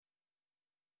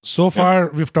So far,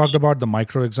 we've talked about the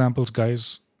micro examples,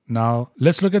 guys. Now,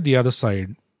 let's look at the other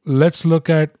side. Let's look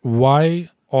at why,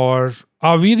 or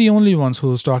are we the only ones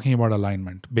who's talking about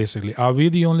alignment, basically? Are we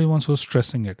the only ones who's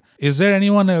stressing it? Is there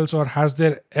anyone else, or has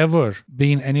there ever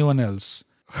been anyone else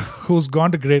who's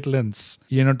gone to great lengths,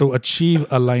 to achieve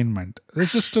alignment?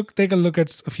 Let's just take a look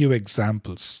at a few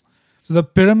examples. So the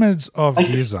pyramids of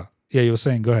Giza. Yeah, you were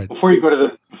saying, go ahead. Before you go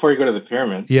to the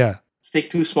pyramids, yeah, let's take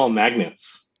 2 small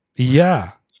magnets.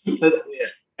 Yeah.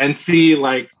 And see,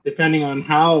 depending on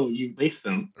how you place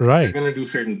them, right, they're going to do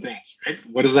certain things, right?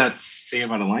 What does that say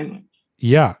about alignment?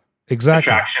 Yeah,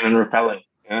 exactly. Attraction and repelling.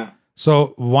 Yeah.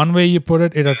 So one way you put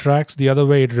it, it attracts. The other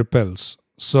way, it repels.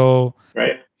 So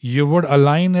right. You would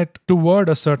align it toward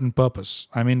a certain purpose.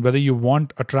 I mean, whether you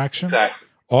want attraction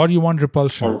or you want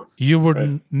repulsion, you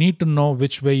would need to know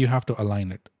which way you have to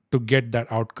align it to get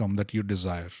that outcome that you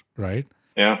desire, right?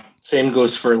 Yeah. Same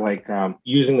goes for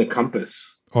using the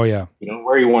compass. Oh, yeah.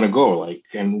 Where you want to go,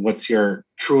 and what's your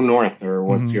true north or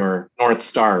what's your North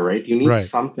Star, right? You need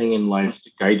something in life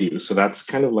to guide you. So that's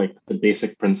kind of the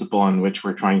basic principle on which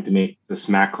we're trying to make this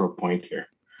macro point here.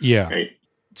 Yeah. Right.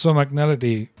 So,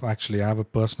 McNality, actually, I have a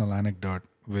personal anecdote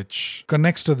which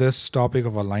connects to this topic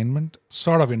of alignment,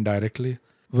 sort of indirectly.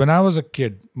 When I was a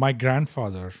kid, my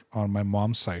grandfather on my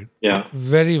mom's side,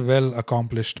 very well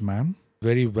accomplished man,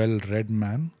 very well read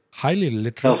man, highly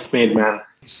literate.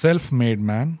 Self-made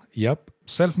man, yep.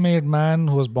 Self-made man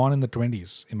who was born in the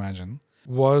 20s, imagine.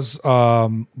 Was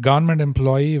a government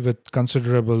employee with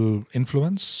considerable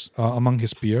influence among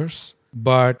his peers.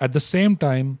 But at the same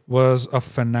time was a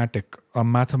fanatic, a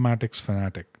mathematics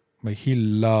fanatic. He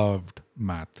loved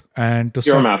math. And to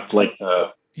pure math,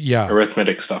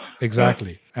 arithmetic stuff.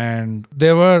 Exactly. And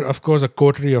there were, of course, a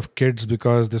coterie of kids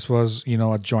because this was,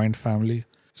 a joint family.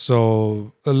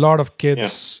 So a lot of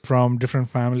kids from different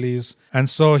families. And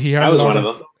so he had I was one of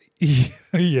them.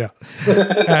 Yeah.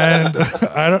 And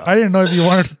I didn't know if you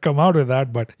wanted to come out with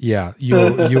that, but yeah, you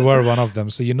were one of them.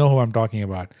 So you know who I'm talking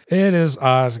about. It is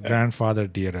our grandfather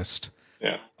dearest.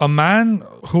 Yeah. A man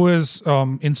who is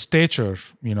in stature,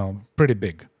 pretty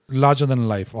big, larger than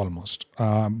life almost.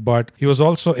 But he was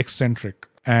also eccentric.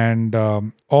 And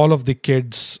all of the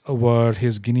kids were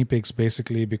his guinea pigs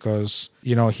basically because,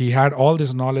 he had all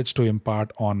this knowledge to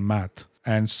impart on math.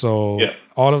 And so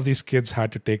all of these kids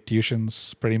had to take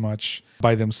tuitions pretty much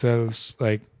by themselves,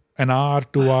 an hour,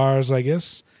 2 hours, I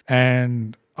guess.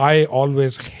 And I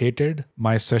always hated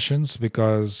my sessions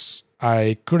because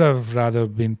I could have rather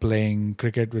been playing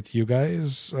cricket with you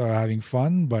guys, having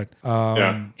fun. But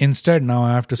instead, now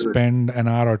I have to spend an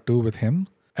hour or 2 with him.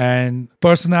 And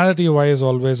personality-wise,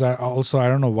 always, I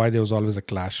don't know why there was always a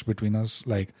clash between us.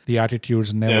 The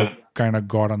attitudes never kind of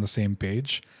got on the same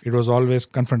page. It was always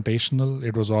confrontational.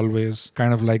 It was always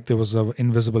kind of like there was an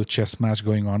invisible chess match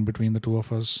going on between the two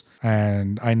of us.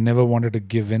 And I never wanted to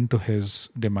give in to his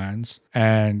demands.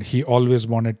 And he always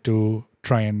wanted to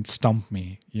try and stump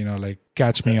me,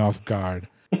 catch me off guard.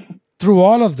 Through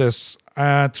all of this,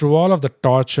 through all of the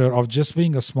torture of just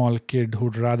being a small kid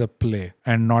who'd rather play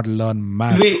and not learn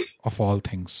math of all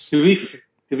things. To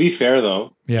be fair,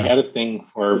 though, he had a thing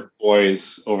for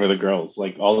boys over the girls.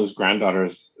 All his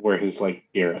granddaughters were his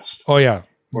dearest. Oh yeah,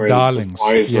 whereas darlings.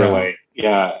 The boys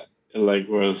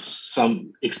were was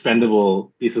some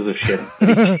expendable pieces of shit.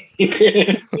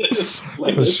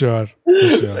 For sure.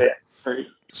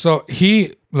 So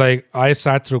he I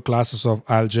sat through classes of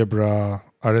algebra,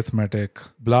 arithmetic,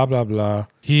 blah, blah, blah.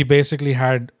 He basically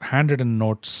had handwritten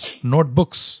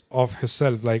notebooks of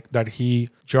himself, that he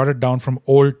jotted down from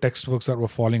old textbooks that were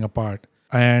falling apart.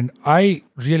 And I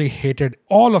really hated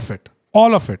all of it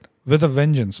with a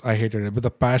vengeance. I hated it with a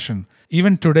passion.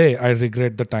 Even today, I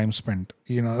regret the time spent,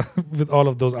 with all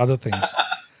of those other things,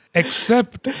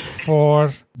 except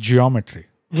for geometry,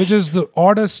 which is the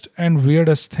oddest and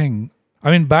weirdest thing.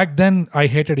 I mean, back then, I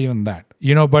hated even that,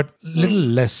 but little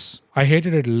less. I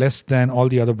hated it less than all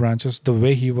the other branches. The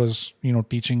way he was,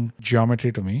 teaching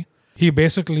geometry to me. He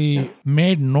basically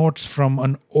made notes from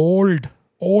an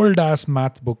old-ass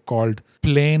math book called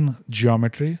Plane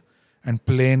Geometry. And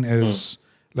plane is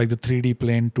like the 3D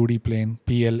plane, 2D plane,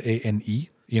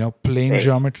 PLANE, plane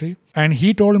geometry. And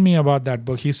he told me about that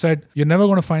book. He said, you're never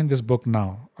going to find this book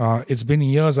now. It's been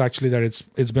years, actually, that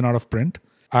it's been out of print.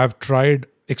 I've tried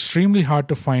extremely hard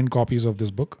to find copies of this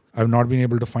book. I've not been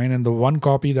able to find, and the one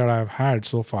copy that I've had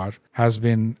so far has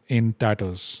been in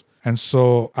tatters. And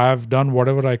so I've done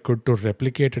whatever I could to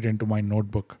replicate it into my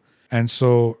notebook. And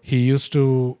so he used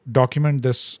to document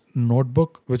this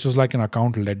notebook, which was like an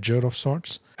account ledger of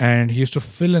sorts. And he used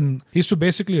to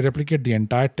basically replicate the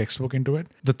entire textbook into it,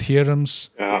 the theorems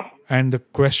and the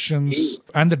questions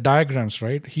and the diagrams,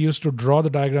 right? He used to draw the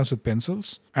diagrams with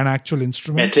pencils and actual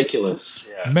instruments. Meticulous.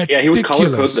 Yeah, he would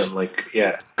color code them.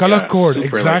 Color code,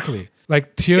 exactly.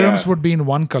 Like theorems would be in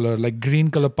one color, like green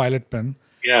color Pilot pen.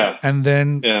 Yeah. And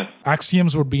then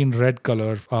axioms would be in red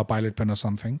color Pilot pen or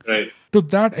something. Right. To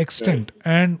that extent.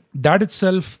 Right. And that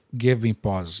itself gave me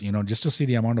pause, just to see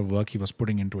the amount of work he was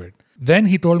putting into it. Then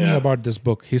he told me about this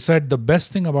book. He said the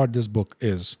best thing about this book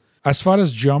is, as far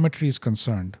as geometry is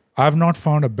concerned, I've not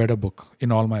found a better book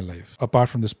in all my life, apart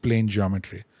from this plain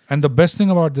geometry. And the best thing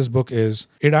about this book is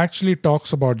it actually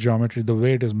talks about geometry the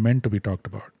way it is meant to be talked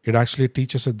about. It actually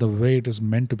teaches it the way it is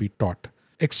meant to be taught.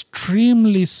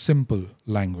 Extremely simple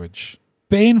language.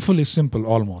 Painfully simple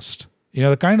almost.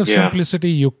 The kind of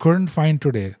simplicity you couldn't find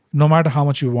today, no matter how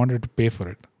much you wanted to pay for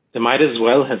it. They might as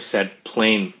well have said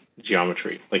plane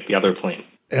geometry, like the other plane.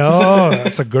 Oh,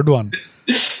 that's a good one.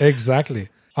 Exactly.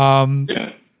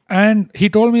 And he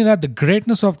told me that the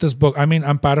greatness of this book,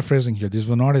 I'm paraphrasing here, these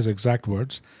were not his exact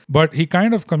words, but he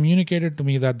kind of communicated to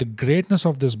me that the greatness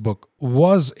of this book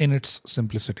was in its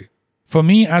simplicity. For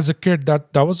me as a kid,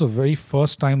 that was the very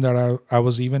first time that I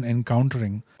was even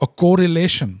encountering a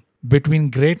correlation between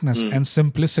greatness and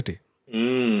simplicity.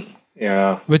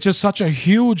 Which is such a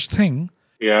huge thing.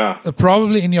 Yeah.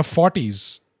 Probably in your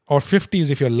 40s or 50s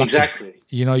if you're lucky. Exactly.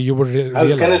 You would realize. I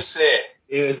was going to say,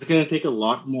 it's going to take a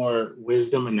lot more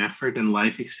wisdom and effort and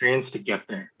life experience to get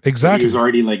there. Exactly. So he was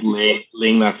already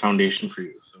laying that foundation for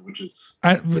you, which is...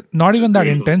 And not even that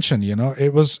intention,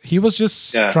 he was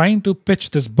just trying to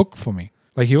pitch this book for me.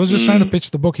 Like he was just trying to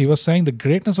pitch the book. He was saying the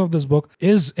greatness of this book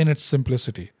is in its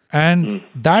simplicity. And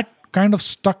that kind of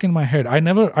stuck in my head. I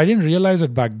didn't realize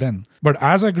it back then. But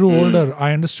as I grew older,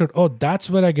 I understood, that's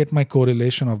where I get my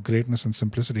correlation of greatness and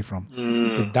simplicity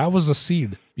from. That was the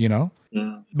seed,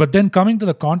 But then coming to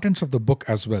the contents of the book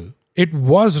as well, it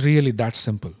was really that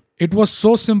simple. It was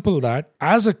so simple that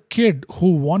as a kid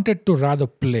who wanted to rather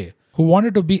play, who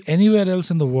wanted to be anywhere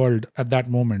else in the world at that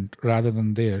moment rather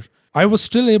than there, I was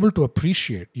still able to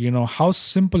appreciate, how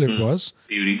simple it was.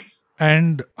 Beauty.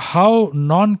 And how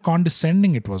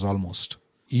non-condescending it was almost.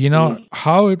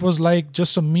 How it was like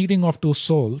just a meeting of two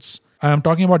souls. I'm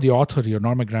talking about the author here,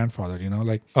 not my grandfather,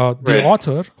 the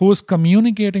author who is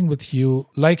communicating with you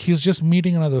like he's just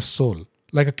meeting another soul,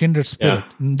 like a kindred spirit.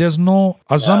 There's no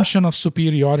assumption of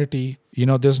superiority,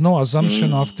 there's no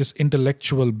assumption of this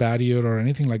intellectual barrier or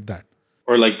anything like that.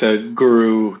 Or like the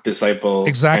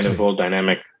guru-disciple kind of whole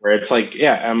dynamic where it's like,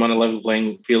 I'm on a level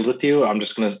playing field with you. I'm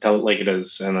just going to tell it like it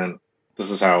is. And then this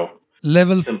is how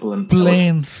level simple and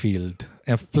plain field,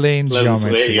 a plain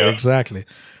geometry. Exactly.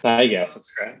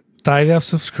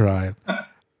 Subscribe.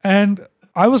 And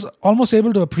I was almost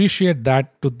able to appreciate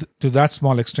that to that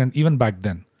small extent even back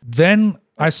then. Then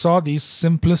I saw these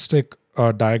simplistic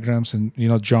diagrams and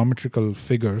geometrical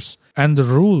figures and the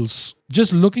rules,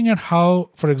 just looking at how,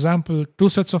 for example, two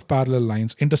sets of parallel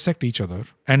lines intersect each other,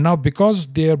 and now because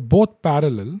they are both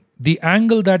parallel, the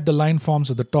angle that the line forms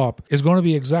at the top is going to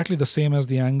be exactly the same as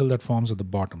the angle that forms at the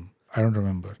bottom. I don't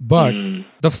remember. But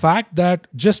the fact that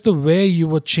just the way you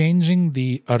were changing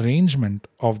the arrangement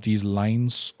of these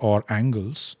lines or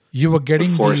angles, you were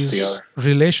getting these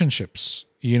relationships.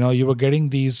 You were getting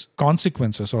these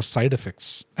consequences or side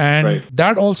effects. And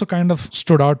that also kind of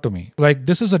stood out to me. Like,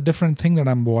 this is a different thing that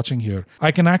I'm watching here.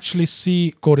 I can actually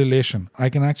see correlation. I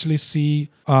can actually see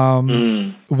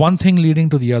one thing leading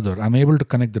to the other. I'm able to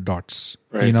connect the dots.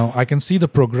 I can see the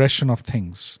progression of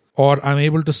things. Or I'm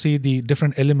able to see the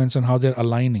different elements and how they're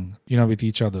aligning, with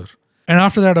each other. And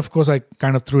after that, of course, I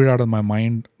kind of threw it out of my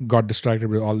mind, got distracted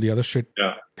with all the other shit.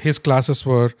 Yeah. His classes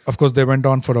were, of course, they went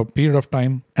on for a period of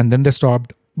time and then they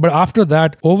stopped. But after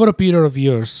that, over a period of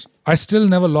years, I still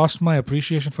never lost my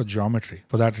appreciation for geometry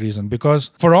for that reason. Because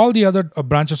for all the other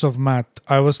branches of math,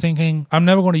 I was thinking, I'm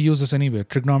never going to use this anyway.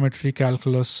 Trigonometry,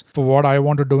 calculus, for what I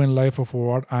want to do in life or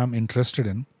for what I'm interested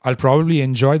in. I'll probably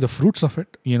enjoy the fruits of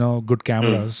it, good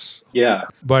cameras. Yeah.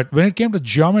 But when it came to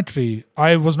geometry,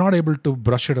 I was not able to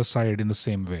brush it aside in the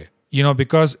same way.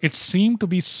 Because it seemed to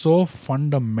be so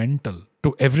fundamental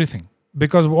to everything.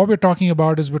 Because what we're talking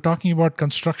about is we're talking about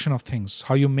construction of things,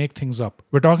 how you make things up.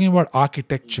 We're talking about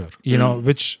architecture,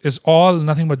 which is all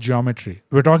nothing but geometry.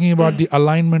 We're talking about the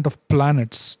alignment of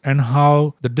planets and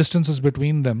how the distances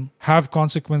between them have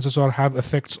consequences or have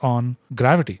effects on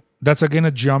gravity. That's again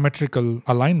a geometrical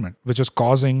alignment, which is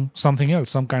causing something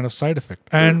else, some kind of side effect.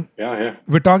 And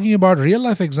we're talking about real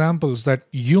life examples that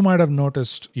you might have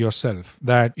noticed yourself,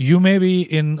 that you may be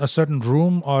in a certain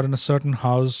room or in a certain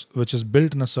house, which is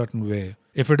built in a certain way.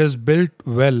 If it is built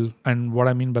well, and what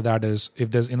I mean by that is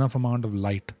if there's enough amount of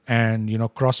light and,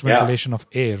 cross ventilation of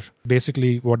air,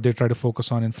 basically what they try to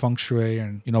focus on in feng shui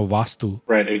and, vastu.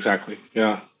 Right, exactly.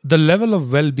 Yeah. The level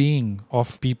of well-being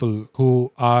of people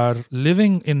who are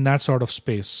living in that sort of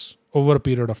space over a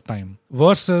period of time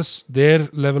versus their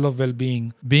level of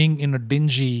well-being being in a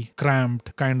dingy,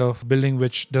 cramped kind of building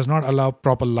which does not allow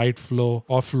proper light flow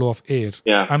or flow of air.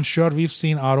 Yeah. I'm sure we've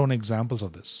seen our own examples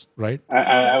of this, right?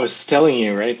 I was telling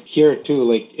you, right, here too,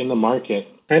 like in the market,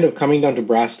 kind of coming down to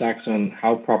brass tacks on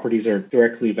how properties are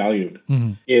directly valued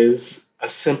is a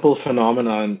simple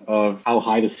phenomenon of how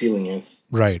high the ceiling is.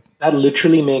 Right. That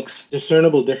literally makes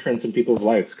discernible difference in people's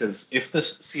lives, because if the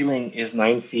ceiling is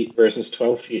 9 feet versus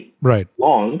 12 feet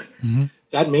long,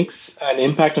 that makes an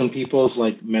impact on people's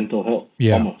like mental health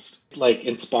almost. Like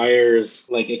inspires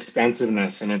like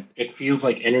expansiveness, and it feels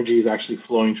like energy is actually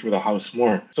flowing through the house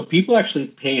more. So people actually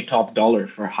pay top dollar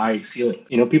for high ceiling.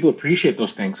 People appreciate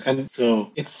those things. And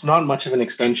so it's not much of an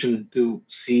extension to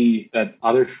see that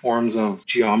other forms of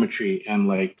geometry and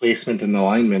like placement and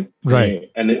alignment. Right.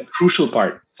 And a crucial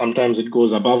part. Sometimes it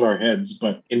goes above our heads,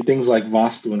 but in things like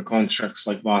Vastu and constructs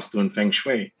like Vastu and Feng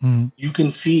Shui, you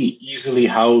can see easily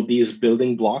how these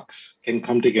building blocks can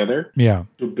come together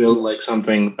to build like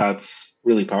something that's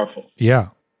really powerful. Yeah.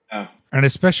 And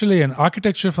especially in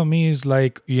architecture for me is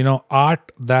like,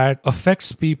 art that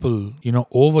affects people,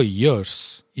 over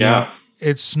years.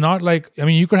 It's not like,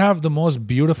 you could have the most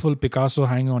beautiful Picasso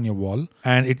hanging on your wall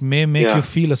and it may make you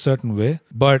feel a certain way,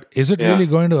 but is it really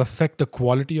going to affect the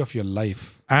quality of your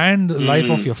life and the life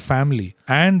of your family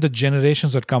and the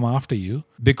generations that come after you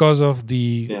because of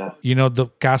the, the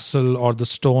castle or the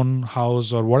stone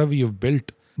house or whatever you've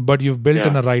built, but you've built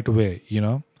in the right way,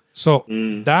 So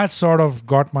that sort of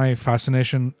got my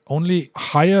fascination only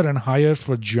higher and higher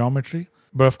for geometry.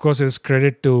 But of course, it's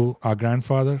credit to our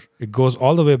grandfather. It goes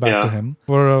all the way back to him.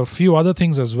 For a few other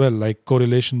things as well, like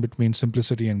correlation between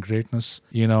simplicity and greatness,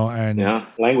 and... Yeah,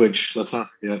 language. Let's not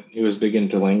forget. He was big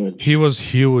into language. He was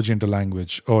huge into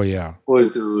language. Oh, yeah.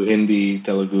 Urdu, Hindi,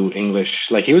 Telugu,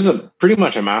 English. Like, he was pretty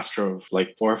much a master of,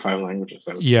 like, 4 or 5 languages.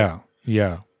 Yeah.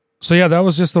 So, that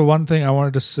was just the one thing I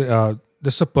wanted to say.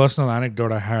 This is a personal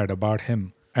anecdote I had about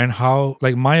him and how,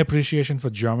 like, my appreciation for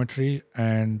geometry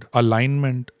and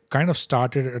alignment kind of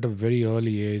started at a very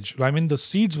early age. The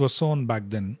seeds were sown back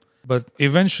then, but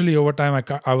eventually over time,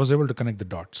 I was able to connect the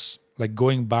dots, like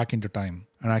going back into time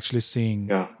and actually seeing,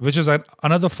 which is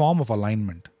another form of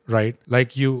alignment, right?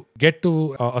 Like you get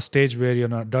to a stage where you're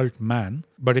an adult man,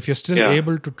 but if you're still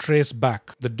able to trace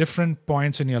back the different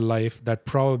points in your life that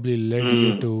probably led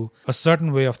you to a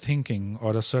certain way of thinking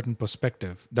or a certain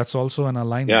perspective, that's also an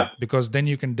alignment because then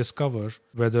you can discover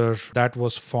whether that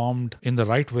was formed in the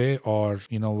right way or,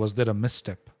 was there a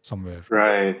misstep somewhere.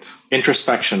 Right.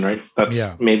 Introspection, right?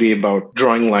 That's maybe about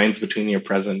drawing lines between your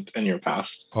present and your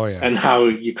past. Oh, yeah. And how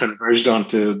you converged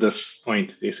onto this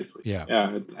point, basically.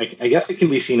 Yeah. I guess it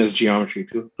can be seen as geometry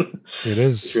too. It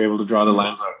is. If you're able to draw the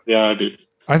lines out. Yeah, dude.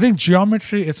 I think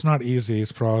geometry, it's not easy.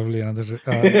 It's probably another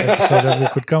episode that we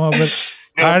could come up with.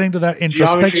 Adding to that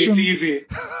introspection. Geometry, it's easy.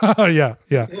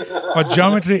 yeah. Or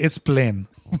geometry, it's plain.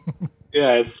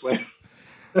 Yeah, it's plain.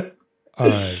 All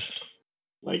right.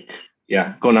 Like,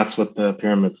 go nuts with the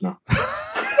pyramids now.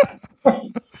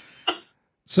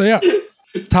 So,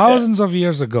 thousands of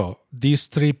years ago, these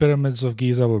 3 pyramids of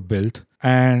Giza were built.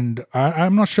 And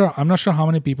I'm not sure how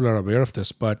many people are aware of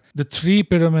this, but the 3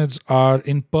 pyramids are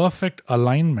in perfect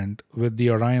alignment with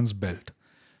the Orion's belt.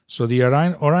 So the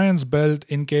Orion's belt,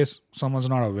 in case someone's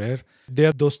not aware, they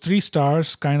are those 3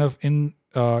 stars kind of in,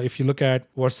 if you look at,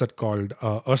 what's that called?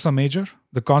 Ursa Major,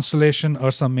 the constellation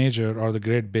Ursa Major or the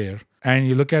Great Bear. And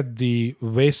you look at the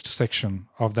waist section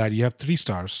of that, you have 3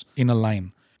 stars in a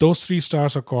line. Those 3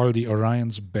 stars are called the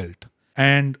Orion's belt.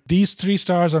 And these 3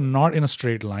 stars are not in a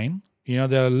straight line.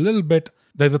 They're a little bit,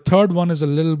 like the third one is a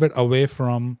little bit away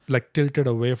from, like tilted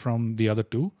away from the other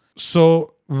 2.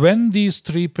 So when these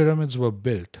 3 pyramids were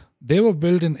built, they were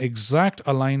built in exact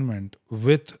alignment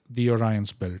with the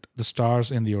Orion's belt, the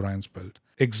stars in the Orion's belt.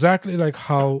 Exactly like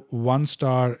how one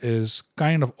star is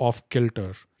kind of off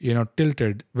kilter,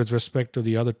 tilted with respect to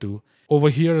the other 2. Over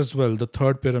here as well, the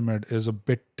third pyramid is a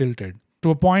bit tilted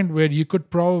to a point where you could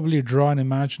probably draw an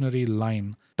imaginary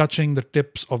line touching the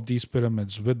tips of these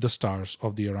pyramids with the stars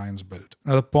of the Orion's belt.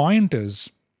 Now, the point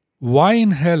is, why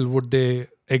in hell would they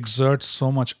exert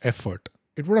so much effort?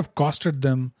 It would have costed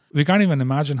them, we can't even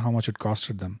imagine how much it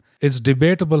costed them. It's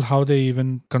debatable how they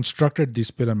even constructed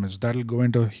these pyramids. That'll go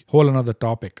into a whole another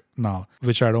topic now,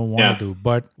 which I don't want to do.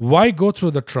 But why go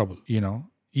through the trouble,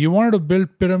 You wanted to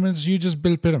build pyramids, you just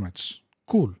build pyramids.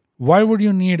 Cool. Why would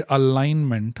you need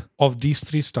alignment of these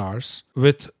 3 stars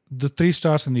with the 3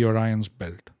 stars in the Orion's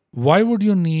belt? Why would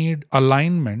you need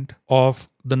alignment of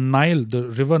the Nile, the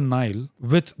river Nile,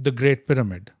 with the Great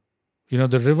Pyramid?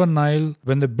 The river Nile,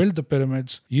 when they built the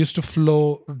pyramids, used to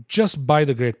flow just by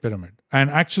the Great Pyramid.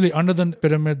 And actually, under the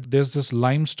pyramid, there's this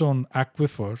limestone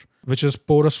aquifer, which is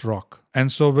porous rock.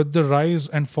 And so with the rise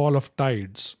and fall of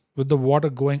tides, with the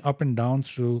water going up and down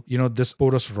through, this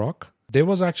porous rock, there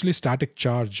was actually static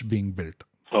charge being built.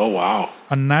 Oh, wow.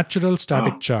 A natural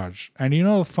static charge. And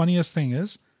the funniest thing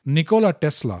is, Nikola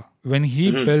Tesla, when he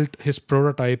built his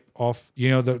prototype of,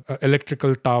 the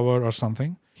electrical tower or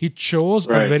something, he chose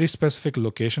a very specific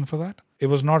location for that. It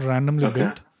was not randomly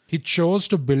built. He chose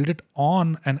to build it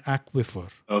on an aquifer.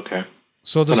 Okay.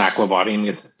 So it's an aquabody, I'm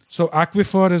guessing. So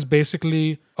aquifer is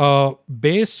basically a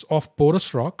base of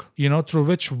porous rock, through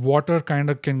which water kind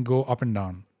of can go up and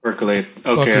down. Percolate.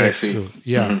 Okay, I see. Through.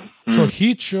 Yeah. So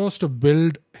he chose to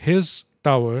build his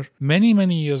tower many,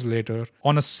 many years later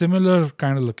on a similar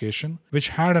kind of location, which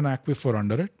had an aquifer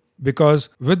under it. Because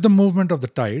with the movement of the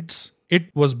tides,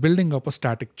 it was building up a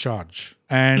static charge.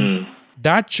 And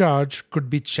that charge could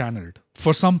be channeled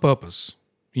for some purpose,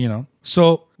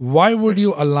 So why would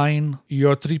you align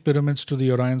your 3 pyramids to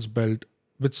the Orion's belt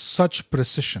with such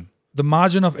precision? The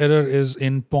margin of error is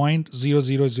in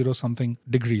 0.000 something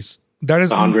degrees. That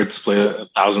is 100th place,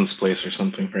 1,000th place or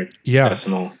something, right? Yeah.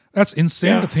 Decimal. That's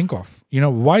insane to think of.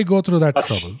 Why go through that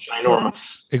trouble?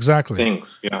 Ginormous. Exactly.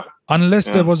 Things, yeah. Unless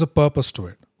there was a purpose to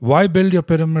it. Why build your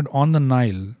pyramid on the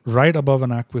Nile, right above an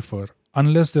aquifer,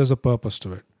 unless there's a purpose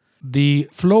to it? The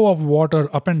flow of water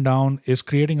up and down is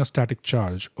creating a static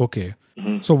charge. Okay.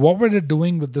 So what were they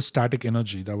doing with the static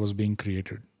energy that was being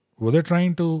created? Were they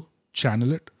trying to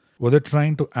channel it? Were they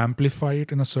trying to amplify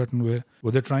it in a certain way? Were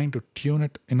they trying to tune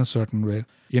it in a certain way?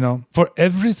 For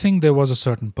everything, there was a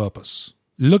certain purpose.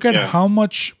 Look at how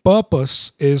much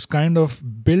purpose is kind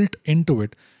of built into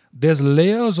it. There's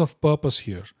layers of purpose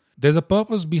here. There's a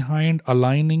purpose behind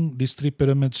aligning these 3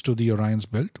 pyramids to the Orion's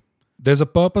belt. There's a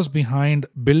purpose behind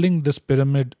building this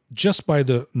pyramid just by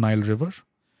the Nile River.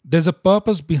 There's a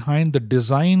purpose behind the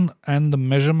design and the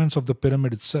measurements of the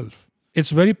pyramid itself.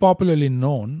 It's very popularly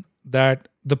known that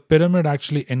the pyramid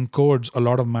actually encodes a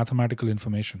lot of mathematical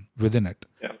information within it.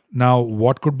 Yeah. Now,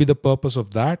 what could be the purpose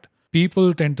of that?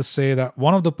 People tend to say that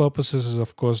one of the purposes is,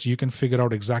 of course, you can figure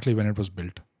out exactly when it was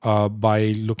built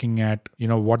by looking at,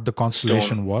 what the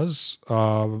constellation was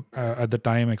at the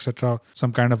time, etc.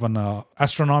 Some kind of an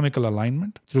astronomical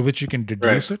alignment through which you can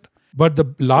deduce it. But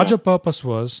the larger purpose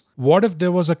was, what if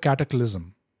there was a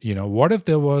cataclysm? What if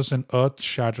there was an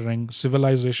earth-shattering,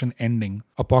 civilization-ending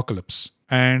apocalypse?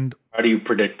 And how do you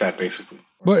predict that, basically?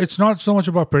 Well, it's not so much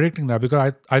about predicting that,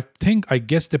 because I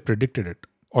guess they predicted it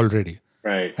already.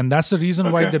 Right. And that's the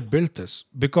reason why they built this.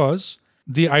 Because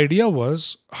the idea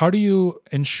was, how do you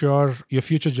ensure your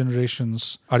future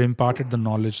generations are imparted the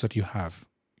knowledge that you have?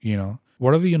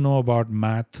 Whatever you know about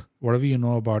math, whatever you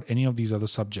know about any of these other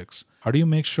subjects, how do you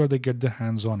make sure they get their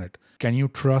hands on it? Can you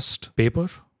trust paper?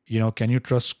 Can you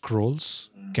trust scrolls?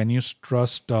 Can you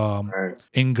trust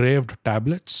engraved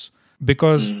tablets?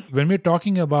 Because when we're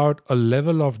talking about a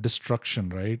level of destruction,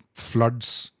 right?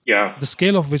 Floods, the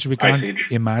scale of which we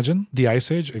can't imagine, the Ice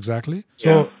Age, exactly.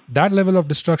 So that level of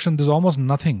destruction, there's almost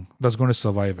nothing that's going to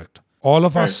survive it. All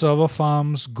of our server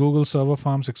farms, Google server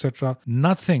farms, etc.,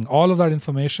 nothing, all of that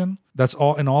information that's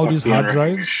all in all these hard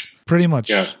drives, pretty much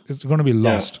it's going to be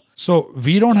lost. So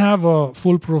we don't have a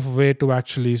foolproof way to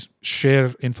actually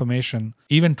share information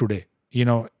even today,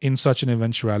 in such an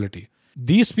eventuality.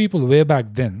 These people way back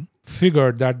then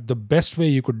figured that the best way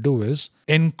you could do is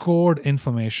encode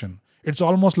information. It's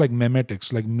almost like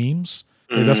memetics, like memes.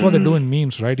 That's what they do in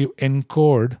memes, right? You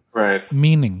encode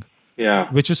meaning,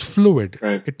 which is fluid.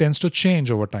 It tends to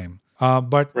change over time.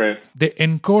 But they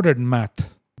encoded math.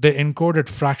 They encoded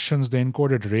fractions. They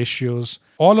encoded ratios.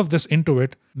 All of this into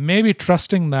it, maybe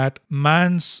trusting that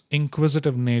man's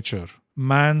inquisitive nature,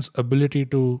 man's ability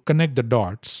to connect the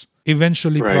dots,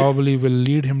 eventually probably will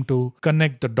lead him to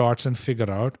connect the dots and figure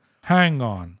out, hang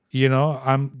on,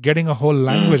 I'm getting a whole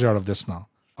language out of this now.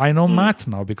 I know math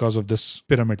now because of this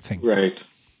pyramid thing. Right.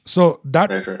 So that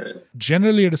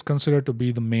generally it is considered to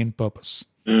be the main purpose.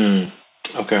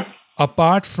 Okay.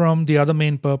 Apart from the other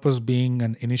main purpose being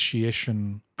an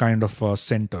initiation kind of a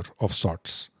center of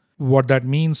sorts. What that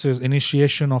means is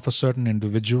initiation of a certain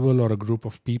individual or a group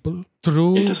of people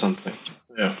into something.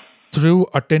 Through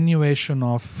attenuation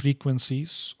of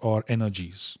frequencies or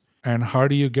energies. And how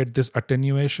do you get this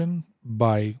attenuation?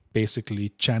 By basically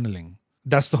channeling.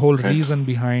 That's the whole reason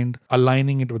behind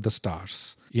aligning it with the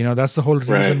stars. That's the whole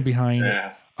reason behind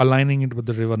aligning it with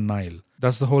the river Nile.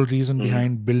 That's the whole reason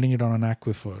behind building it on an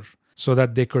aquifer, so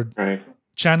that they could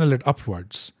channel it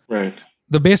upwards. Right.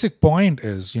 The basic point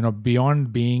is,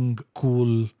 beyond being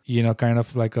cool, kind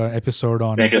of like an episode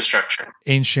on megastructure,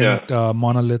 ancient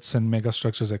monoliths and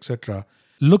megastructures, etc.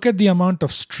 Look at the amount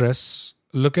of stress,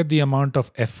 look at the amount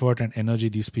of effort and energy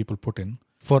these people put in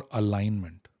for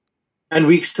alignment. And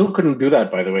we still couldn't do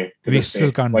that, by the way. We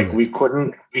still can't do it.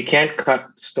 We can't cut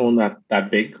stone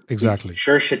that big. Exactly.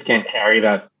 Sure shit can't carry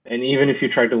that. And even if you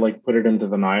tried to put it into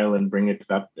the Nile and bring it to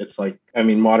that, it's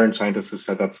modern scientists have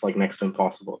said that's next to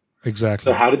impossible.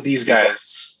 Exactly. So how did these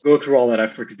guys go through all that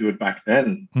effort to do it back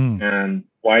then? And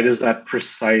why does that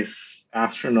precise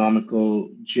astronomical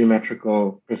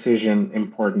geometrical precision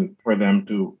important for them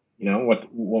to, what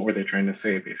were they trying to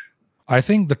say basically? I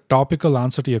think the topical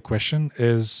answer to your question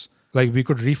is, we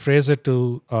could rephrase it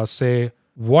to say,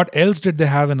 what else did they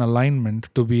have in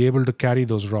alignment to be able to carry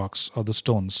those rocks or the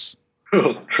stones?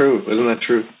 True. Isn't that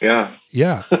true? Yeah.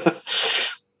 Yeah.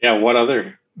 Yeah. What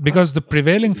other? Because the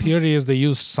prevailing theory is they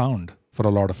use sound for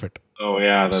a lot of it. Oh,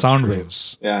 yeah. That's sound true.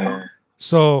 waves. Yeah.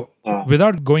 So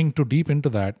without going too deep into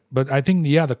that, but I think,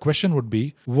 the question would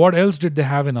be, what else did they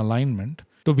have in alignment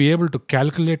to be able to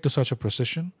calculate to such a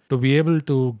precision, to be able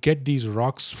to get these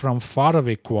rocks from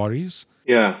faraway quarries?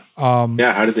 Yeah.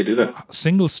 How did they do that?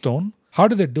 Single stone. How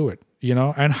did they do it?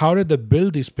 And how did they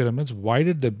build these pyramids? Why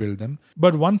did they build them?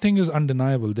 But one thing is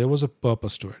undeniable. There was a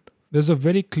purpose to it. There's a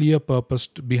very clear purpose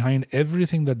behind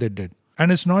everything that they did.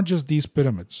 And it's not just these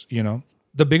pyramids,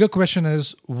 The bigger question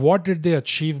is, what did they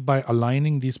achieve by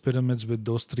aligning these pyramids with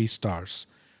those 3 stars?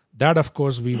 That, of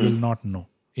course, we will not know.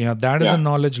 That is a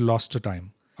knowledge lost to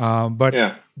time.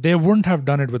 But they wouldn't have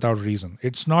done it without reason.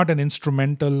 It's not an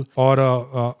instrumental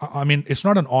or it's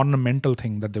not an ornamental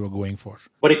thing that they were going for.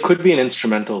 But it could be an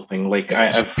instrumental thing.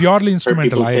 It's purely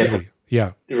instrumental, I agree.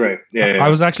 Yeah. Right. Yeah. I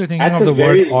was actually thinking of the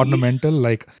word ornamental,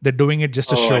 they're doing it just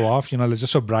to show off,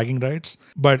 just for bragging rights.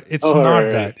 But it's not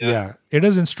that. Yeah. It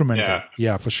is instrumental.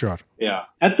 Yeah, for sure. Yeah.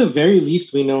 At the very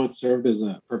least, we know it served as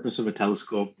a purpose of a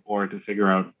telescope or to figure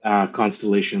out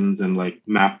constellations and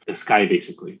map the sky,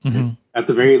 basically. Mm-hmm. At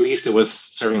the very least, it was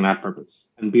serving that purpose.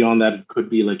 And beyond that, it could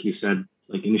be, like you said,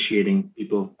 initiating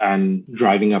people and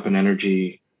driving up an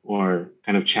energy or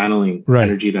kind of channeling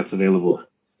energy that's available.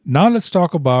 Now let's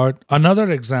talk about another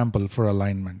example for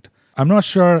alignment. I'm not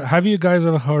sure, have you guys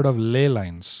ever heard of ley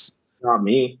lines? Not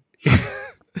me.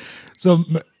 So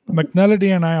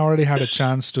McNelody and I already had a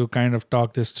chance to kind of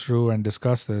talk this through and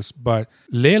discuss this, but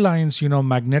ley lines,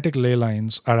 magnetic ley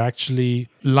lines are actually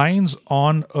lines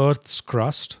on Earth's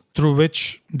crust through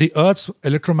which the Earth's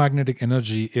electromagnetic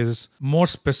energy is more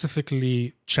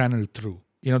specifically channeled through.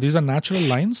 These are natural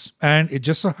lines, and it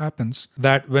just so happens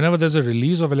that whenever there's a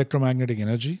release of electromagnetic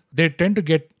energy, they tend to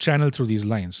get channeled through these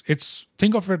lines.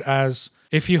 Think of it as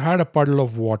if you had a puddle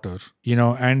of water,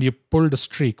 and you pulled a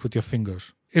streak with your finger.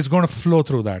 It's going to flow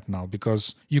through that now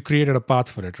because you created a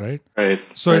path for it, right? Right.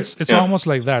 So it's almost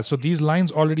like that. So these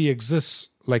lines already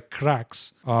exist like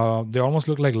cracks. They almost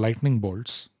look like lightning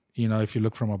bolts, if you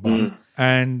look from above.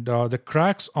 And the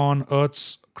cracks on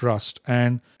Earth's crust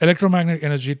and electromagnetic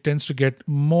energy tends to get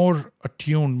more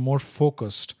attuned, more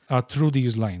focused through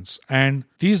these lines. And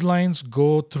these lines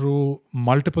go through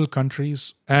multiple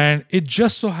countries. And it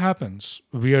just so happens,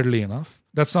 weirdly enough,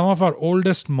 that some of our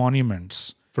oldest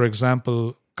monuments, for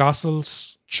example,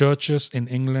 castles, churches in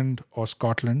England or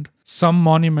Scotland, some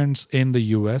monuments in the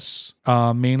US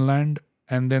mainland,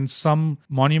 and then some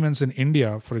monuments in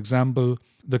India, for example,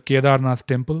 the Kedarnath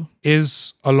temple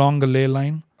is along a ley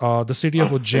line. The city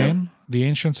of Ujjain, the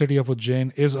ancient city of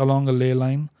Ujjain, is along a ley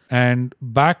line. And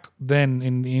back then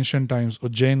in the ancient times,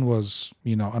 Ujjain was,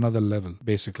 another level,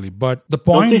 basically. But the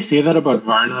point... Don't they say that about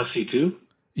Varanasi too?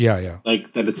 Yeah.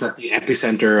 That it's at the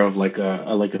epicenter of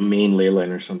a main ley line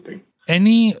or something.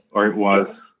 Or it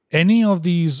was... Any of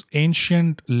these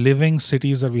ancient living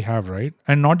cities that we have, right?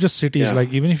 And not just cities,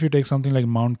 even if you take something like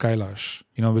Mount Kailash,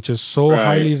 which is so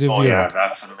highly revered. Oh, yeah,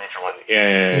 that's a major one.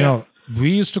 Yeah.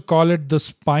 We used to call it the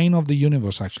spine of the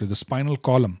universe, actually, the spinal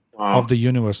column of the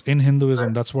universe. In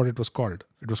Hinduism, that's what it was called.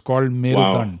 It was called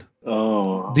Merudand. Wow.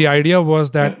 Oh. The idea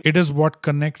was that it is what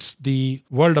connects the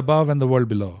world above and the world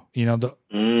below.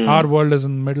 Our world is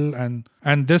in the middle,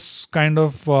 and this kind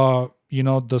of...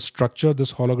 the structure,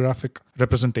 this holographic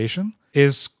representation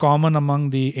is common among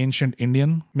the ancient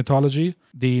Indian mythology,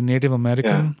 the Native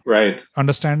American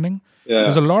understanding. Yeah.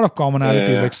 There's a lot of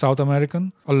commonalities like South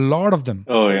American, a lot of them.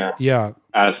 Oh, yeah. Yeah.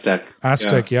 Aztec.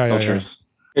 Yeah.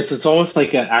 It's almost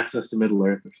like an access to Middle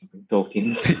Earth or something,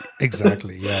 Tolkien's.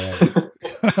 Exactly.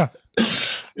 Yeah.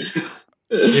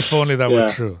 If only that were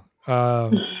true.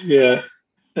 Yeah.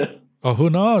 Oh, who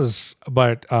knows?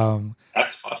 But I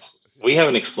That's possible. We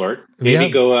haven't explored. Maybe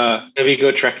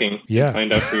go trekking. Yeah. And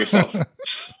find out for yourselves.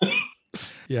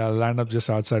 Yeah, land up just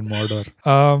outside Mordor.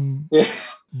 Yeah.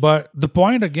 But the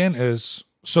point again is,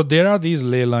 so there are these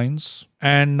ley lines,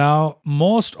 and now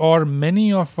most or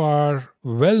many of our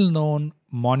well-known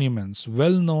monuments,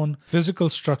 well-known physical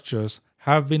structures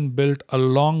have been built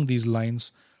along these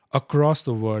lines across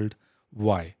the world.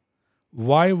 Why?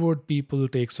 Why would people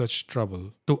take such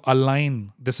trouble to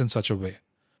align this in such a way?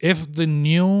 If the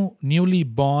newly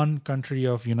born country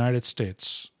of United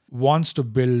States wants to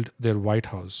build their White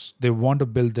House, they want to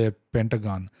build their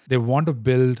Pentagon, they want to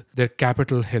build their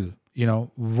Capitol Hill,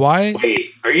 why? Wait,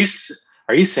 are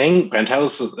you saying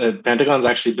Pentagon's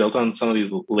actually built on some of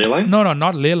these ley lines? No,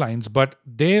 not ley lines, but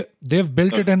they've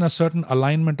built it in a certain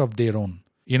alignment of their own.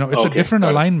 It's a different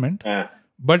alignment.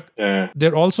 But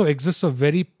there also exists a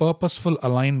very purposeful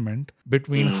alignment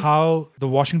between how the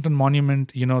Washington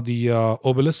Monument, the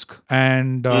obelisk,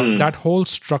 and that whole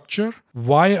structure.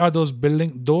 Why are those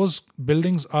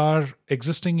buildings are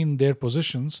existing in their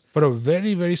positions for a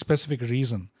very, very specific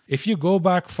reason. If you go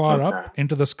back far up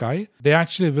into the sky, they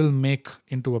actually will make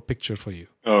into a picture for you.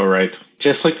 Oh, right.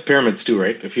 Just like the pyramids do,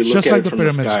 right? If you look at it from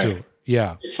the sky, do.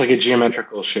 Yeah. It's like a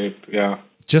geometrical shape. Yeah.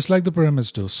 Just like the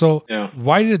pyramids do. So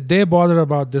why did they bother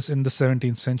about this in the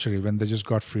 17th century when they just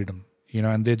got freedom?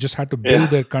 And they just had to build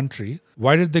their country.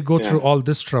 Why did they go through all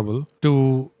this trouble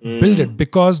to build it?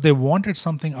 Because they wanted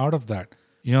something out of that.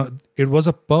 It was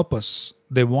a purpose.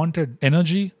 They wanted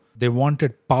energy. They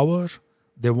wanted power.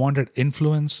 They wanted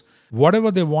influence.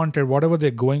 Whatever they wanted, whatever they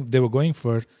were going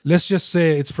for, let's just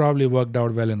say it's probably worked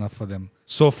out well enough for them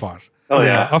so far. Oh,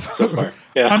 yeah. So far.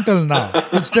 Yeah. Until now.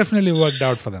 It's definitely worked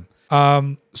out for them.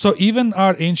 So even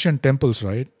our ancient temples,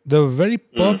 right? They were very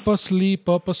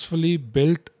purposefully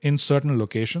built in certain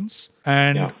locations.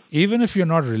 And even if you're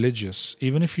not religious,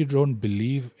 even if you don't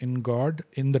believe in God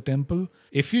in the temple,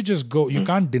 if you just go, you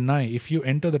can't deny, if you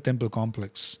enter the temple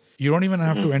complex, you don't even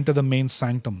have to enter the main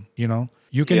sanctum,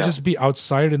 You can just be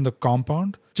outside in the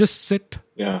compound, just sit,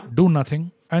 do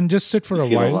nothing, and just sit for a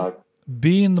while.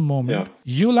 Be in the moment.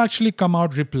 You'll actually come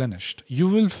out replenished. You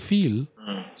will feel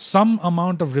some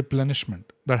amount of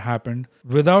replenishment that happened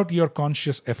without your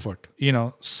conscious effort.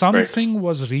 Something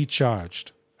was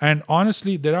recharged. And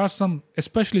honestly, there are some,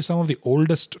 especially some of the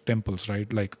oldest temples,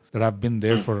 right? Like that have been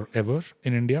there forever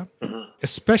in India.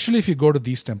 Especially if you go to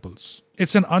these temples,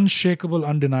 it's an unshakable,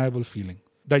 undeniable feeling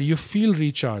that you feel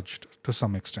recharged to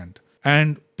some extent.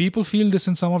 And people feel this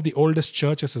in some of the oldest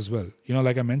churches as well.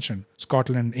 Like I mentioned,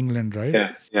 Scotland, England,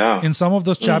 right? Yeah. In some of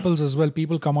those chapels as well,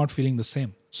 people come out feeling the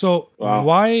same. So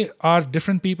why are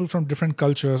different people from different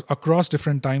cultures across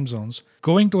different time zones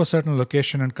going to a certain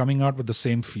location and coming out with the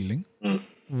same feeling?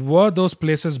 Were those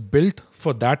places built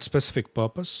for that specific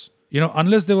purpose?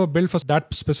 Unless they were built for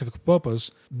that specific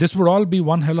purpose, this would all be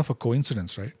one hell of a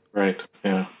coincidence, right? Right,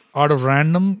 yeah. Out of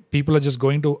random, people are just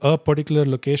going to a particular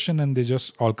location and they're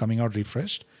just all coming out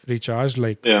refreshed, recharged,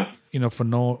 for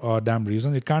no damn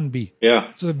reason. It can't be. Yeah.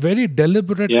 It's a very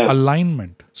deliberate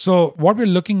alignment. So what we're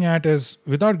looking at is,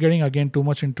 without getting again too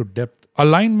much into depth,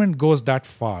 alignment goes that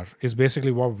far is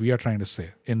basically what we are trying to say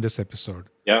in this episode.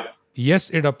 Yeah. Yes,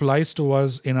 it applies to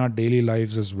us in our daily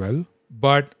lives as well.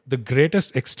 But the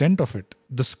greatest extent of it,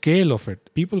 the scale of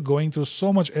it, people going through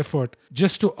so much effort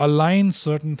just to align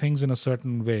certain things in a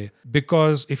certain way.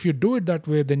 Because if you do it that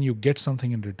way, then you get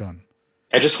something in return.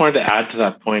 I just wanted to add to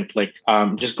that point,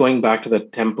 just going back to the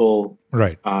temple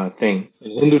thing.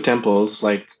 In Hindu temples,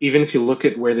 even if you look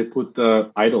at where they put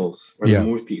the idols or the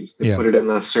murtis, they put it in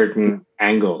a certain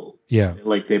angle. Yeah.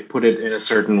 They put it in a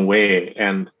certain way.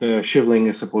 And the Shivling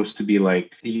is supposed to be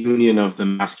like the union of the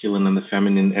masculine and the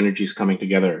feminine energies coming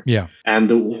together. Yeah.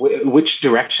 And which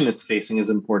direction it's facing is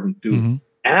important too. Mm-hmm.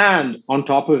 And on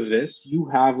top of this, you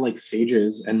have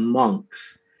sages and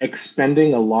monks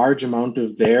expending a large amount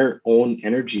of their own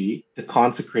energy to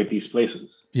consecrate these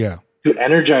places. Yeah. To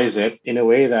energize it in a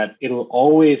way that it'll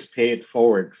always pay it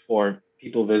forward for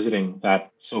people visiting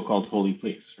that so-called holy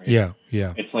place, right?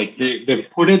 Yeah. It's like they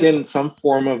put it in some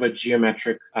form of a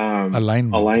geometric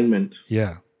alignment.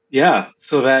 Yeah.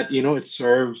 So that, it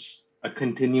serves a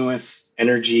continuous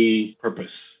energy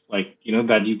purpose.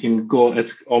 That you can go,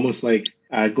 it's almost like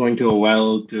going to a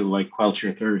well to quench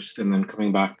your thirst and then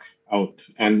coming back out.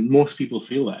 And most people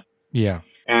feel that. Yeah.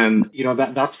 And,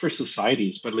 that's for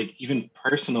societies, but even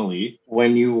personally,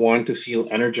 when you want to feel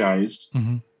energized,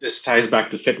 this ties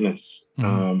back to fitness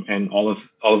and all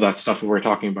of that stuff we were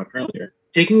talking about earlier.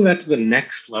 Taking that to the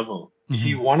next level, if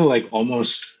you want to like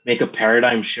almost make a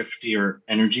paradigm shift to your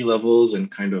energy levels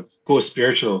and kind of go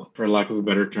spiritual, for lack of a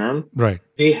better term, right?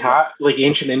 They have like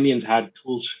ancient Indians had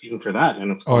tools even for that,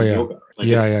 and it's called yoga.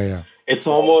 Like it's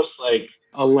almost like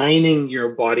aligning your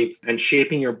body and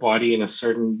shaping your body in a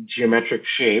certain geometric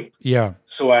shape. Yeah.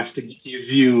 So as to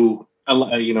give you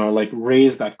like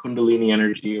raise that kundalini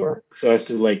energy, or so as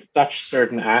to like touch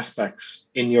certain aspects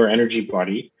in your energy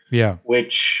body. Yeah.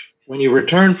 Which when you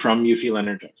return from, you feel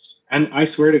energized. And I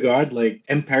swear to God, like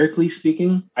empirically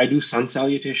speaking, I do sun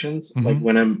salutations. Like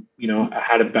when I'm, I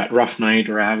had a rough night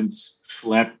or I haven't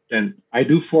slept, and I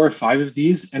do 4 or 5 of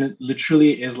these, and it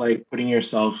literally is like putting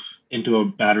yourself into a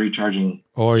battery charging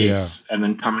case and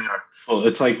then coming out full.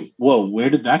 It's like, whoa, where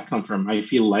did that come from? I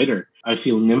feel lighter. I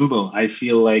feel nimble. I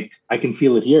feel like I can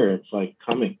feel it here. It's like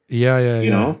coming.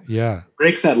 Yeah.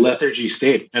 Breaks that lethargy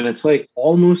state. And it's like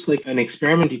almost like an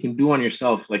experiment you can do on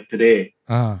yourself, like today.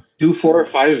 Do 4 or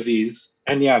 5 of these.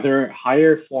 And yeah, there are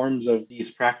higher forms of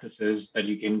these practices that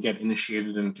you can get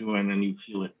initiated into, and then you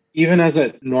feel it. Even as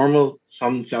a normal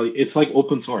sun salutation, it's like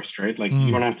open sourced, right? Like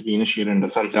you don't have to be initiated into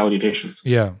sun salutations.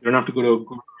 Yeah. You don't have to go to a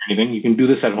guru or anything. You can do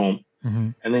this at home,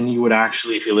 and then you would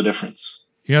actually feel a difference.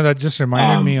 That just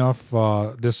reminded me of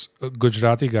this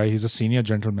Gujarati guy. He's a senior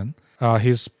gentleman.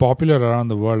 He's popular around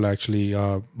the world, actually.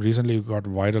 Recently got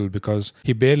viral because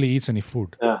he barely eats any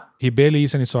food. Yeah. He barely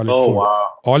eats any solid food. Wow.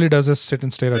 All he does is sit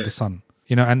and stare at the sun.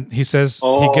 And he says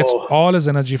he gets all his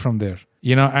energy from there.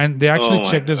 And they actually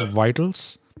checked his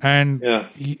vitals. And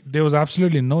there was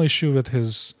absolutely no issue with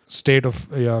his state of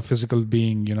physical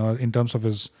being, in terms of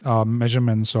his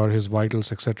measurements or his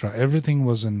vitals, etc. Everything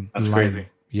was in line. That's crazy.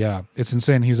 Yeah, it's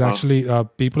insane. He's actually,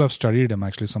 people have studied him.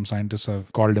 Actually, some scientists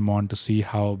have called him on to see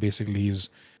how basically he's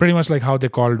pretty much like how they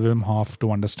called Wim Hof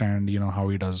to understand, how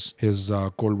he does his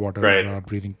cold water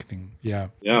breathing thing. Yeah.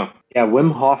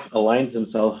 Wim Hof aligns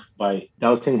himself by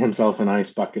dousing himself in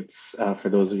ice buckets, for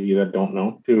those of you that don't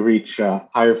know, to reach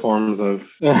higher forms of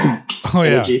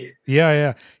energy.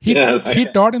 Yeah. He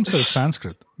taught himself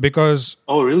Sanskrit because...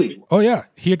 Oh, really? Oh, yeah.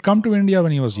 He had come to India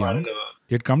when he was young.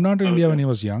 He had come down to India when he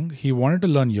was young. He wanted to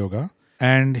learn yoga,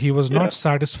 and he was not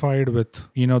satisfied with,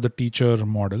 the teacher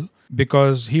model,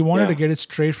 because he wanted to get it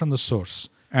straight from the source.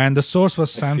 And the source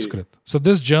was Sanskrit. So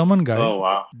this German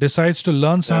guy decides to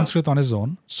learn Sanskrit on his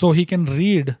own so he can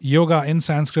read yoga in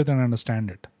Sanskrit and understand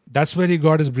it. That's where he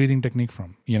got his breathing technique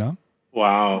from,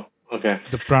 Wow. Okay.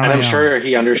 The pranayama. And I'm sure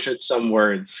he understood some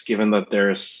words, given that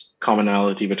there's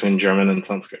commonality between German and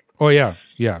Sanskrit. Oh, yeah.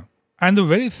 And the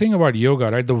very thing about yoga,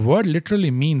 right? The word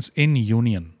literally means in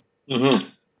union.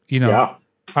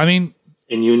 Mm-hmm. I mean...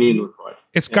 In union with what?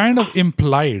 It's kind of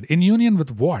implied. In union with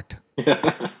what?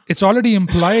 It's already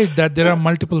implied that there are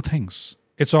multiple things.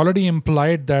 It's already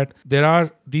implied that there are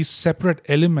these separate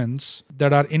elements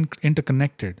that are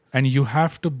interconnected. And you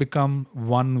have to become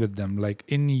one with them, like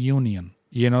in union.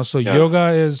 So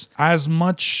yoga is as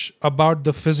much about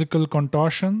the physical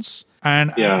contortions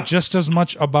and just as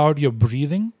much about your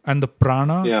breathing and the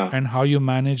prana and how you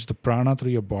manage the prana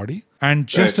through your body, and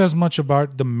just as much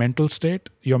about the mental state,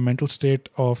 your mental state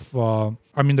of,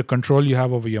 the control you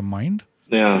have over your mind.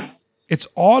 Yeah. It's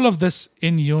all of this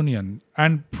in union,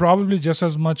 and probably just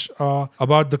as much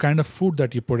about the kind of food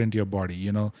that you put into your body,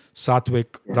 sattvic,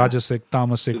 rajasic,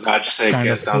 tamasic.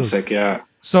 Tamasic,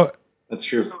 So that's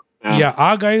true. Yeah,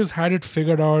 our guys had it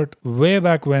figured out way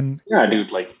back when. Yeah,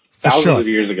 dude, like thousands of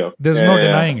years ago. There's no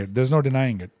denying it. There's no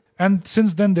denying it. And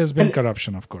since then, there's been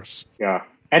corruption, of course. Yeah.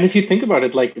 And if you think about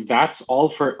it, like that's all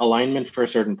for alignment for a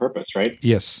certain purpose, right?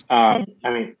 Yes.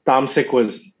 Tamasic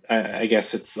was, I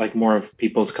guess it's like more of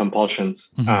people's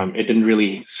compulsions. Mm-hmm. It didn't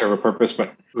really serve a purpose,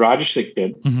 but Rajasic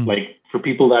did. Mm-hmm. Like for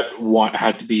people that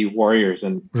had to be warriors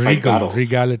and fight battles.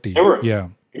 Regality.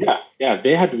 Yeah,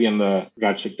 they had to be on the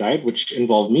Rajasic diet, which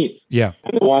involved meat. Yeah.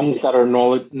 And the ones that are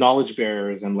knowledge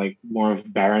bearers and like more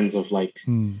of barons of like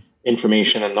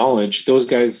information and knowledge, those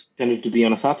guys tended to be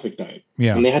on a sattvic diet.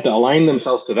 Yeah. And they had to align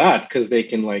themselves to that because they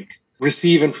can like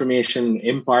receive information,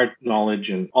 impart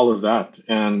knowledge and all of that.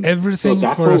 And everything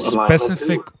for a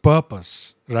specific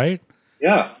purpose, right?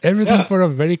 Yeah. Everything for a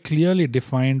very clearly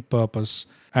defined purpose.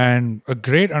 And a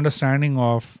great understanding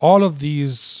of all of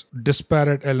these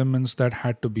disparate elements that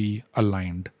had to be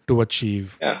aligned to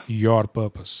achieve your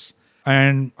purpose.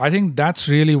 And I think that's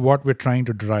really what we're trying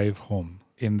to drive home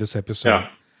in this episode,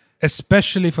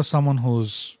 especially for someone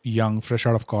who's young, fresh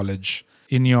out of college,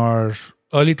 in your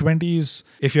early 20s.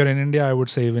 If you're in India, I would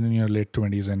say even in your late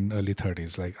 20s and early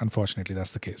 30s. Like, unfortunately,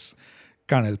 that's the case.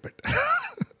 Can't help it.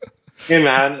 Hey,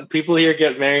 man, people here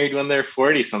get married when they're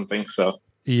 40-something, so...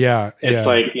 It's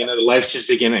like, life's just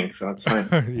beginning, so it's fine.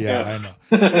 I know.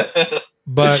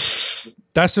 But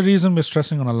That's the reason we're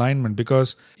stressing on alignment,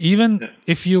 because even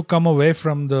if you come away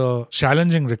from the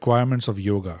challenging requirements of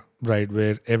yoga, right,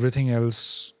 where everything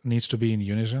else needs to be in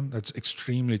unison, that's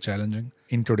extremely challenging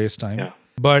in today's time. Yeah.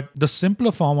 But the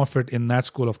simpler form of it in that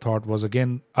school of thought was,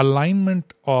 again,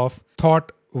 alignment of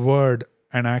thought, word,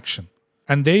 and action.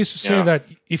 And they used to say that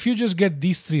if you just get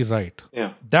these three right,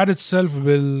 that itself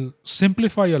will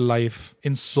simplify your life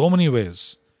in so many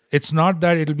ways. It's not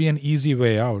that it'll be an easy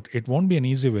way out. It won't be an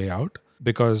easy way out,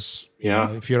 because you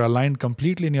know, if you're aligned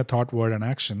completely in your thought, word, and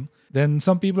action, then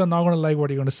some people are not going to like what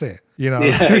you're going to say. You know,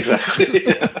 exactly.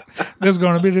 There's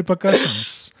going to be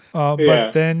repercussions.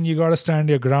 But then you got to stand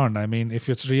your ground. I mean, if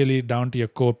it's really down to your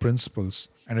core principles,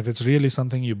 and if it's really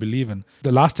something you believe in.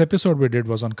 The last episode we did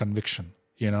was on conviction,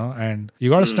 you know, and you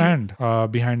got to stand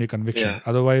behind your conviction. Yeah.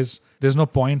 Otherwise, there's no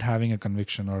point having a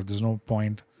conviction, or there's no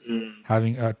point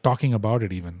having talking about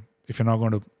it, even if you're not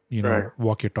going to, you know,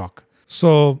 walk your talk.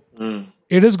 So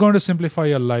it is going to simplify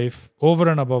your life over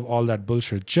and above all that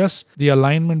bullshit. Just the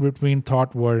alignment between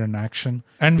thought, word, and action.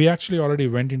 And we actually already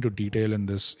went into detail in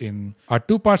this in our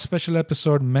 2-part special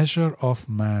episode, Measure of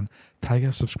Man.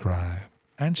 Tiger, subscribe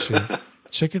and share.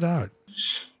 Check it out.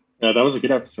 Yeah, that was a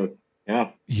good episode.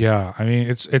 Yeah. Yeah. I mean,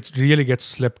 it really gets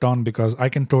slipped on, because I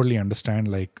can totally understand,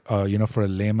 like, you know, for a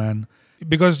layman,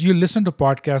 because you listen to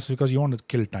podcasts because you want to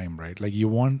kill time, right? Like, you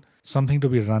want something to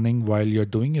be running while you're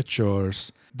doing your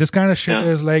chores. This kind of shit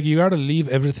is like, you got to leave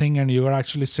everything and you got to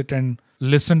actually sit and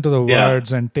listen to the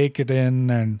words and take it in.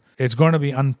 And it's going to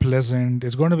be unpleasant.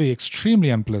 It's going to be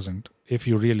extremely unpleasant if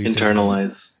you really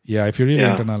internalize. If you really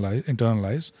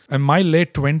internalize. And my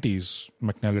late 20s,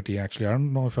 McNality, actually, I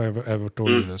don't know if I ever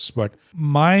told you this, but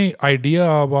my idea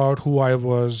about who I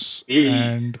was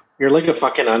and... You're like a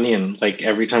fucking onion. Like,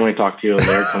 every time I talk to you, a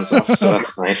layer comes off. So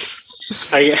that's nice.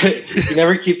 You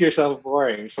never keep yourself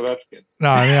boring, so that's good. No,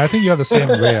 I mean, I think you're the same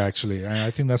way, actually.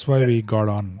 I think that's why we got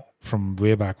on from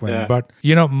way back when. But,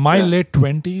 you know, my late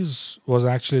 20s was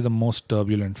actually the most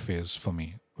turbulent phase for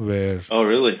me, where... Oh,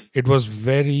 really? It was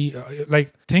very...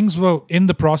 like, things were in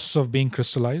the process of being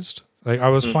crystallized. Like, I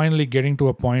was finally getting to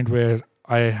a point where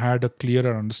I had a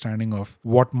clearer understanding of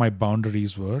what my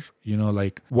boundaries were, you know,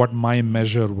 like what my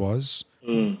measure was.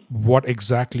 What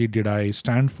exactly did I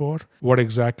stand for? What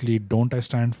exactly don't I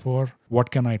stand for?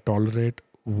 What can I tolerate?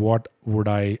 What would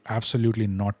I absolutely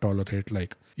not tolerate?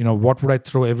 Like, you know, what would I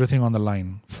throw everything on the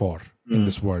line for in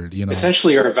this world? You know,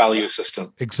 essentially your value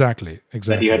system. Exactly.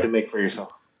 That you had to make for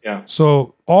yourself. Yeah.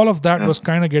 So all of that was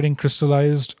kind of getting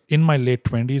crystallized in my late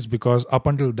 20s, because up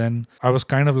until then, I was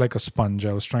kind of like a sponge.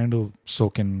 I was trying to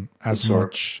soak in as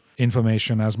much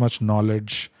information, as much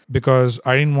knowledge, because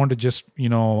I didn't want to just, you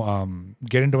know,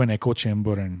 get into an echo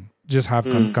chamber and just have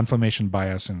confirmation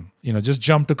bias and, you know, just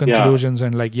jump to conclusions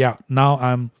and like, now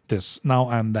I'm this, now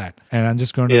I'm that. And I'm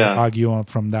just going to argue on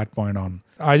from that point on.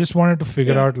 I just wanted to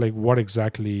figure out like what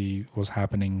exactly was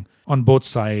happening on both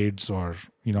sides, or,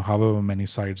 you know, however many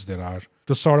sides there are,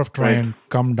 to sort of try and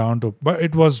come down to, but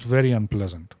it was very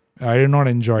unpleasant. I did not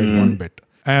enjoy it one bit.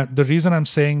 And the reason I'm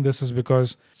saying this is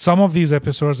because some of these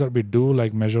episodes that we do,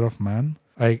 like Measure of Man,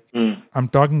 like I'm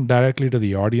talking directly to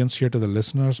the audience here, to the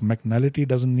listeners. McNality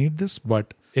doesn't need this,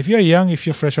 but if you're young, if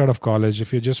you're fresh out of college,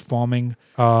 if you're just forming,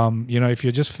 you know, if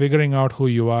you're just figuring out who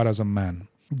you are as a man,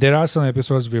 there are some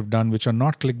episodes we've done which are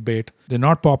not clickbait. They're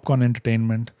not popcorn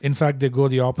entertainment. In fact, they go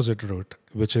the opposite route,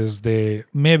 which is they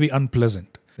may be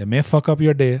unpleasant. They may fuck up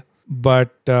your day, but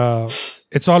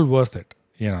it's all worth it,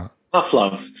 you know. Tough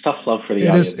love. It's tough love for the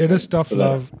audience. It is tough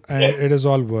love, and it is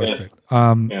all worth it.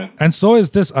 And so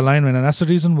is this alignment. And that's the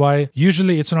reason why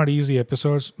usually it's not easy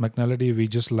episodes. McNality, we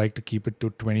just like to keep it to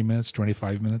 20 minutes,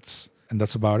 25 minutes, and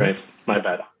that's about it. My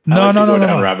bad. No.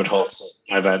 Down rabbit holes.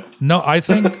 My bad. No, I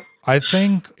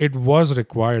think it was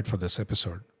required for this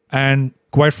episode. And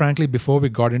quite frankly, before we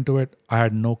got into it, I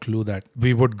had no clue that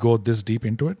we would go this deep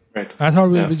into it. Right. I thought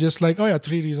we'd be just like,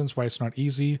 3 reasons why it's not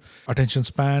easy: attention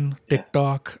span,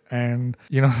 TikTok, and,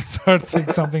 you know, third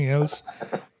thing, something else,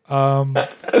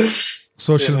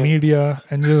 social media,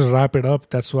 and just wrap it up.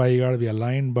 That's why you got to be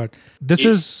aligned. But this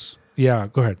is, go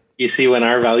ahead. You see, when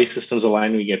our value systems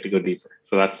align, we get to go deeper.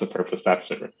 So that's the purpose.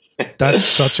 That's it. That's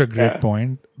such a great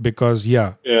point, because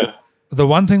the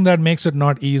one thing that makes it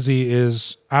not easy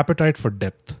is appetite for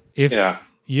depth. If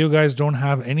you guys don't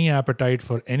have any appetite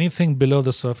for anything below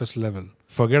the surface level,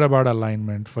 forget about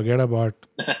alignment, forget about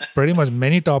pretty much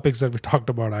many topics that we talked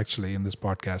about actually in this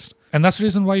podcast. And that's the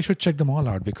reason why you should check them all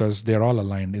out, because they're all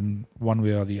aligned in one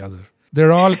way or the other.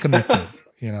 They're all connected,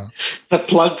 you know. It's a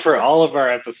plug for all of our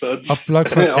episodes. A plug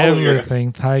for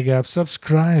everything. Thigh Gap,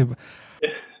 subscribe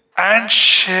and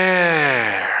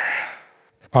share.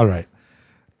 All right.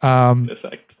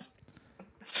 Perfect.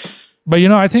 But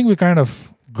I think we kind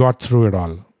of got through it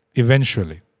all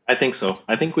eventually. I think so.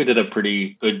 I think we did a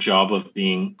pretty good job of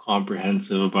being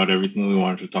comprehensive about everything we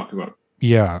wanted to talk about.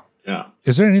 Yeah. Yeah.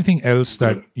 Is there anything else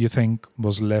that you think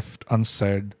was left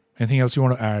unsaid? Anything else you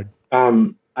want to add?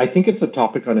 I think it's a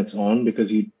topic on its own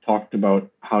because you talked about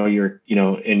how you're,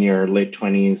 in your late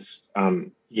 20s,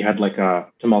 you had like a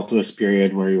tumultuous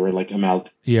period where you were like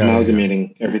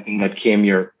amalgamating everything that came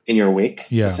in your wake,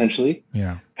 essentially.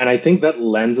 Yeah. And I think that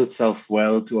lends itself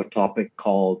well to a topic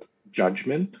called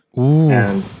judgment. Ooh.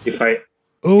 And I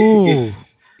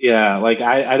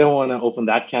don't want to open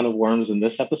that can of worms in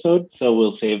this episode, so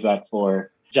we'll save that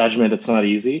for judgment. It's not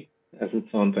easy as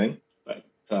its own thing.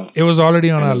 It was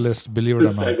already on our list, believe it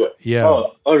or not. Yeah.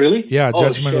 Oh, really? Yeah,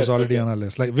 judgment was already on our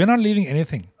list. Like, we're not leaving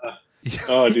anything.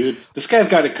 Oh, dude. This guy's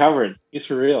got it covered. He's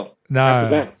for real.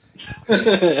 Nah.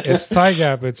 It's Thigh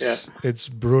Gap. It's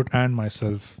Brute and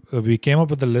myself. We came up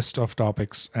with a list of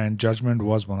topics, and judgment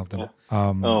was one of them.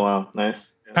 Oh, wow.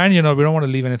 Nice. Yeah. And, we don't want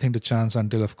to leave anything to chance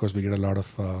until, of course, we get a lot of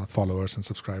followers and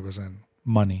subscribers and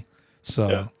money.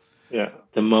 So... Yeah.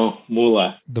 The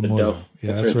moolah. The moolah.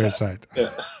 Yeah, that's where it's at. Yeah.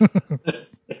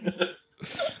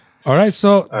 All right.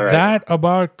 So that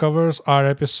about covers our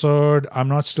episode. I'm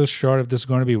not still sure if this is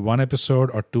going to be one episode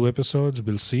or 2 episodes.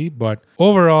 We'll see. But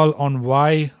overall, on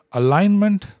why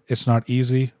alignment is not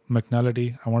easy,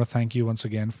 McNulty, I want to thank you once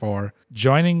again for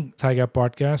joining Thigh Gap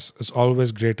Podcast. It's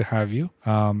always great to have you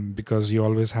because you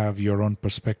always have your own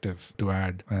perspective to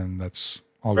add. And that's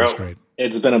always great.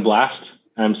 It's been a blast.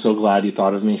 I'm so glad you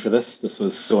thought of me for this. This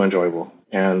was so enjoyable.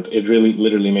 And it really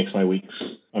literally makes my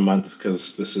weeks, my months,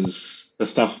 because this is the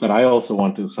stuff that I also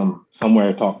want to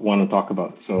somewhere want to talk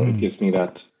about. So it gives me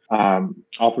that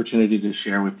opportunity to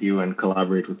share with you and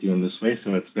collaborate with you in this way.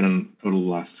 So it's been a total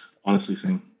blast. Honestly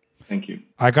saying, thank you.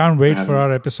 I can't wait for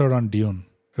our episode on Dune.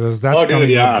 Because that's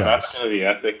coming up, guys. That's going to be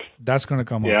epic. That's going to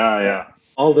come up. Yeah.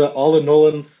 All the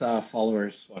Nolan's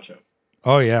followers, watch out.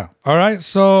 Oh, yeah. All right.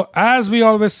 So, as we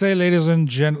always say, ladies and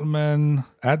gentlemen,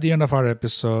 at the end of our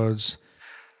episodes,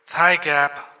 Thigh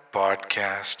Gap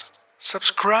Podcast,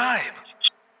 subscribe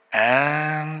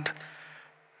and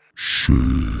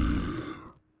share.